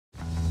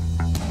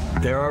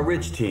There are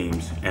rich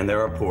teams and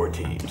there are poor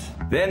teams.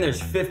 Then there's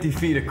 50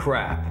 feet of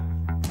crap.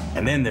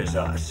 And then there's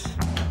us.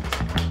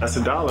 That's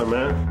 $1,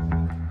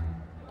 man.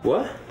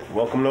 What?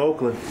 Welcome to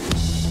Oakland.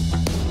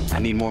 I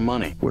need more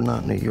money. We're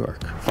not New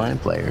York. Find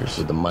players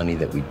with the money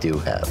that we do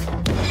have.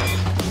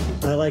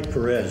 I like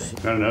Perez.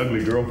 Got an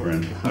ugly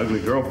girlfriend.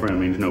 Ugly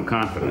girlfriend means no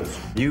confidence.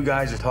 You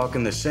guys are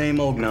talking the same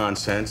old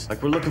nonsense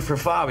like we're looking for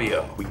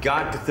Fabio. We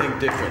got to think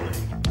differently.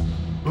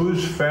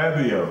 Who's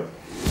Fabio?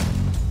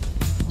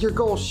 Your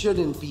goal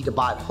shouldn't be to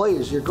buy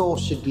players. Your goal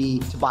should be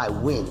to buy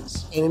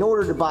wins. And in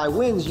order to buy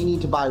wins, you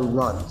need to buy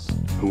runs.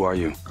 Who are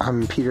you?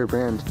 I'm Peter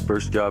Brand.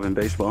 First job in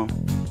baseball?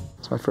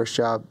 It's my first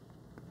job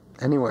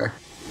anywhere.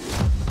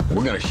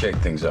 We're gonna shake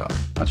things up.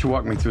 Why don't you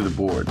walk me through the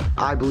board?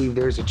 I believe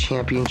there's a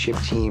championship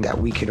team that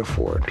we could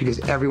afford because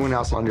everyone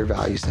else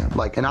undervalues them,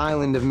 like an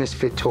island of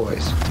misfit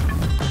toys.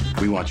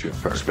 We want you at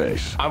first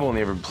base. I've only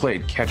ever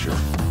played catcher.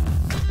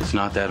 It's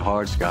not that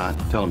hard, Scott.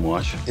 Tell him,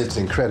 Wash. It's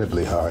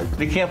incredibly hard.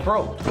 He can't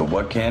throw. But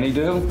what can he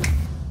do?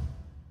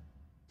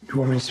 You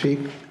want me to speak?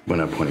 We're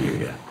not pointing you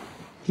yet.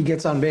 He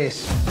gets on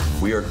base.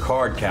 We are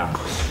card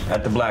counters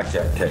at the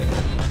blackjack table.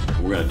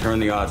 We're gonna turn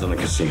the odds on the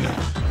casino.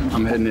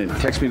 I'm heading in.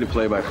 Text me the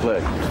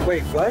play-by-play.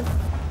 Wait, what?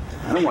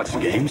 I don't watch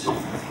the games.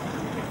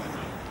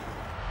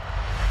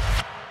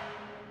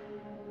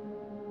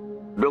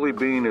 Billy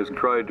Beane has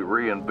tried to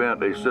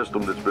reinvent a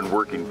system that's been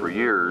working for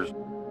years.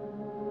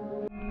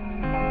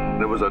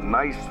 It was a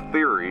nice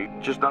theory,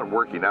 just not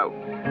working out.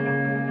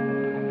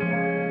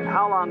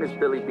 How long is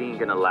Billy Beane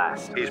gonna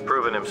last? He's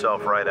proven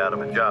himself right out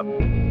of a job.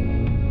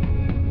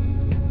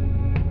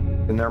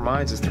 In their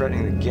minds, it's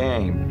threatening the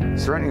game.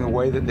 It's threatening the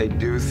way that they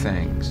do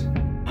things.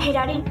 Hey,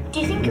 Daddy,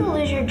 do you think you'll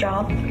lose your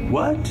job?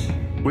 What?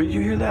 Where did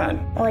you hear that?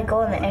 Well, I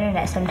go on the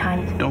internet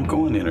sometimes. Don't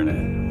go on the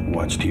internet.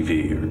 Watch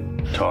TV or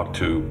talk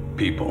to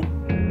people.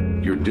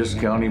 You're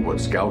discounting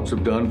what scouts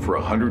have done for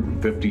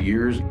 150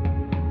 years?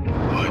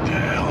 What the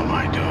hell am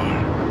I doing?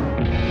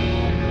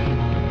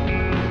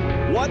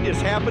 What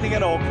is happening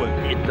in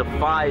Oakland? It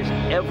defies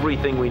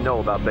everything we know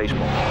about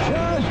baseball.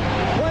 Just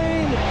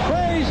plain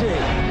crazy.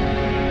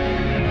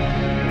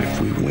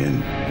 If we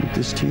win with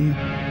this team,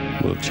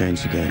 we'll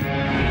change the game.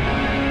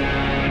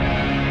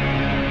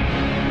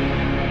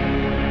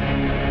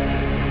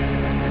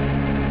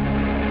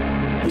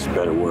 This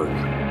better work.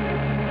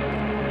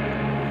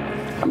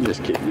 I'm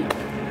just kidding you.